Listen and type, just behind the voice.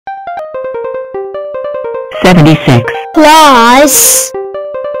76 plus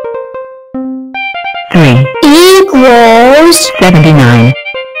 3 equals 79.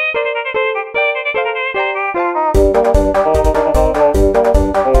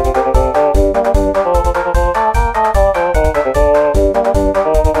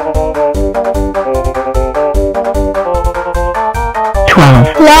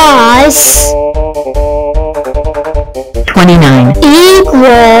 12 plus 29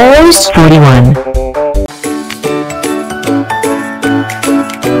 equals 41.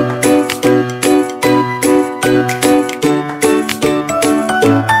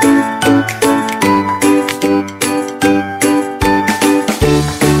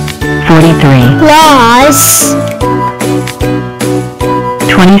 43 plus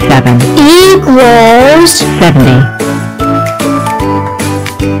 27 equals 70.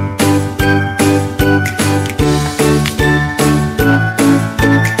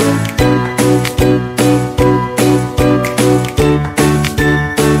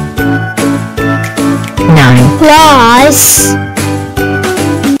 9 plus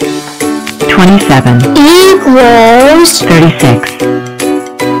 27 equals 36.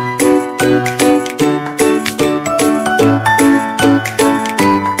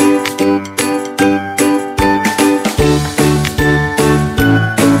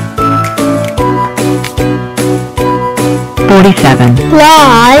 47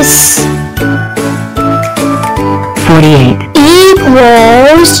 plus 48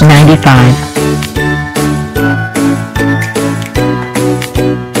 equals 95.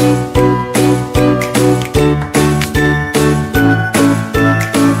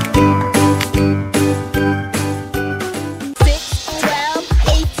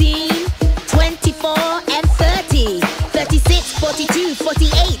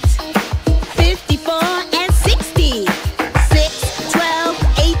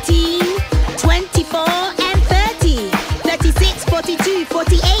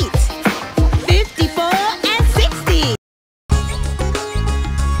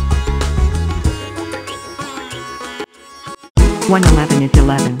 1 11 is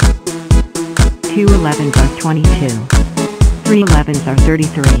 11. 2 11s are 22. 3 11s are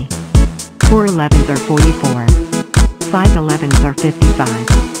 33. 4 11s are 44. 5 11s are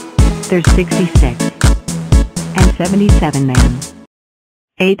 55. There's 66. And 77 then.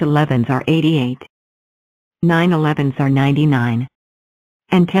 8 11s are 88. 9 11s are 99.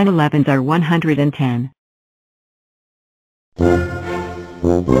 And 10 11s are 110.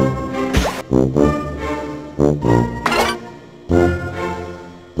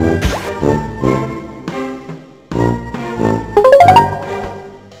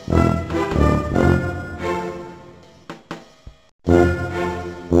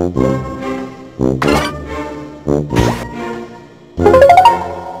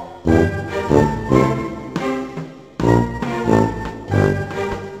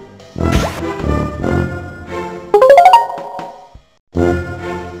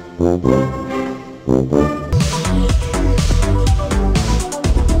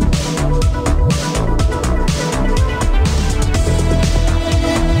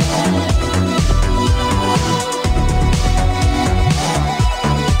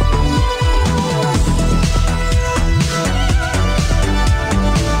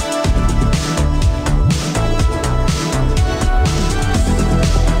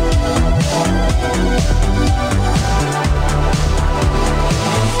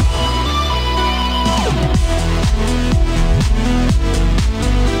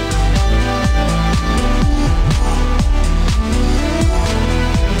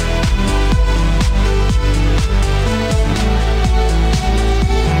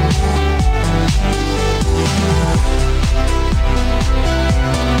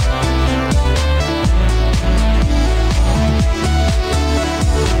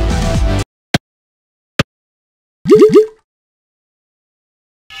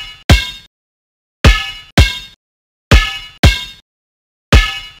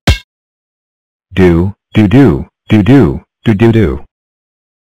 Do.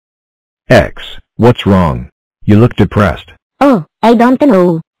 X, what's wrong? You look depressed. Oh, I don't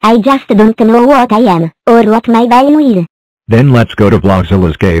know. I just don't know what I am, or what my value is. Then let's go to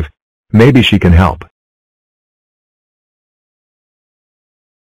Blockzilla's cave. Maybe she can help.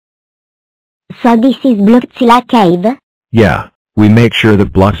 So this is Blockzilla cave? Yeah, we make sure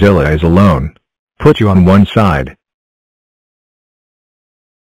that Blockzilla is alone. Put you on one side.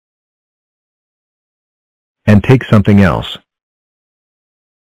 And take something else.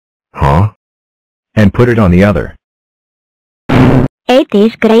 Huh? And put it on the other. 8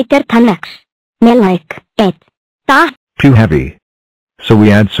 is greater than X. Me like 8. Ta. Too heavy. So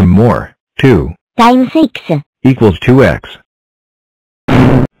we add some more, 2, times x equals 2x.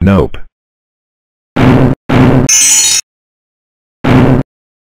 Nope.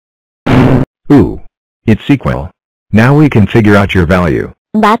 Ooh. It's equal. Now we can figure out your value.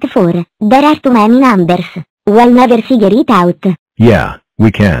 but for there are too many numbers. We'll never figure it out. Yeah,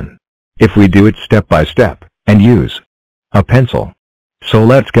 we can. If we do it step by step, and use a pencil. So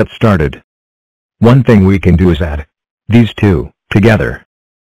let's get started. One thing we can do is add these two together.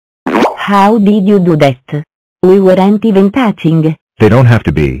 How did you do that? We weren't even touching. They don't have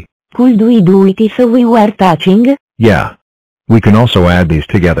to be. Could we do it if we were touching? Yeah. We can also add these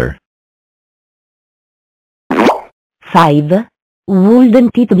together. 5.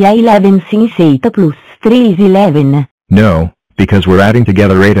 Wouldn't it be 11 since 8 plus 3 is 11? No, because we're adding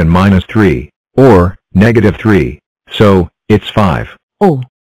together 8 and minus 3, or negative 3, so it's 5. Oh.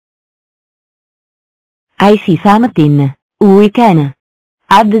 I see something. We can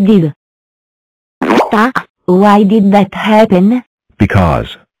add did. Why did that happen?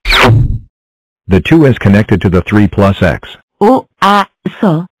 Because the 2 is connected to the 3 plus x. Oh,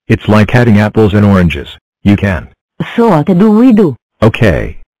 so. It's like adding apples and oranges. You can. So what do we do?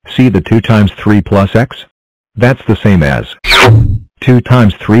 Okay, see the 2 times 3 plus x? That's the same as 2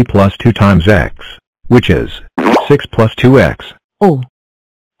 times 3 plus 2 times x, which is 6 plus 2x. Oh.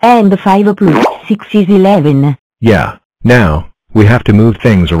 And 5 plus 6 is 11. Yeah, now, we have to move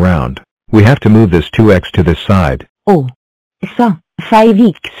things around. We have to move this 2x to this side. Oh. So,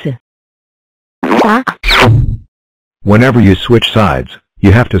 5x. Whenever you switch sides,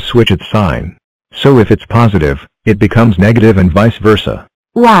 you have to switch its sign. So if it's positive, it becomes negative and vice versa.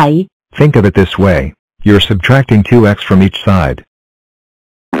 Why? Think of it this way. You're subtracting 2x from each side.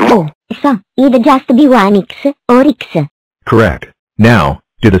 Oh, so it'd just be 1x or x. Correct. Now,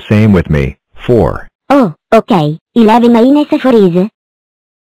 do the same with me. 4. Oh, okay. 11 minus 4 is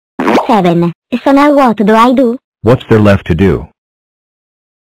 7. So now what do I do? What's there left to do?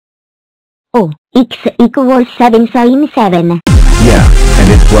 Oh, x equals 7, so in 7. Yeah, and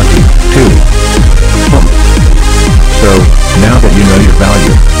it's lucky, too. So, now that you know your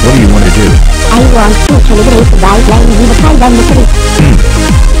value, what do you want to do? I want to celebrate by playing with 5 and 3.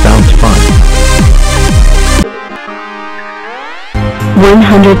 Sounds fun.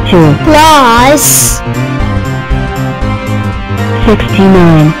 102 plus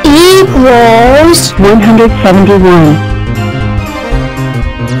 69 equals 171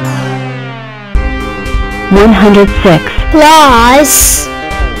 106 plus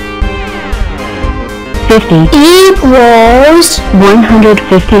 50 equals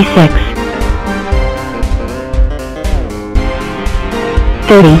 156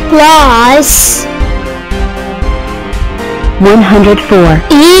 30 plus 104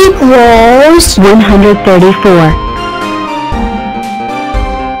 equals 134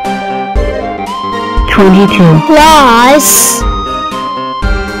 22 plus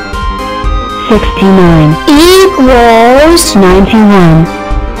 69 equals 91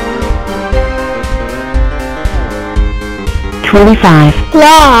 25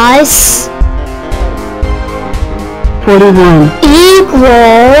 plus 41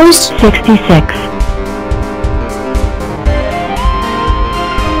 equals 66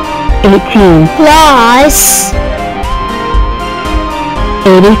 18 plus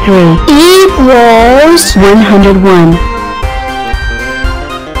 83 equals 101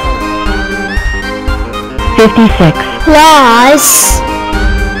 56 plus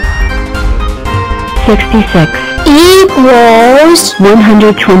 66 equals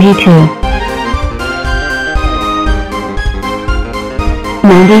 122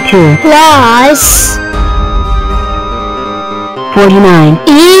 92 plus 49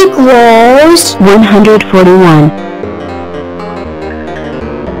 equals 141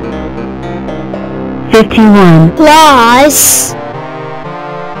 51 plus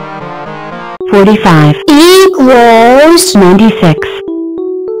 45 equals 96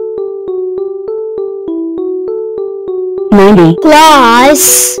 90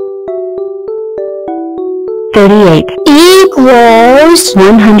 plus 38 equals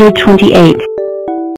 128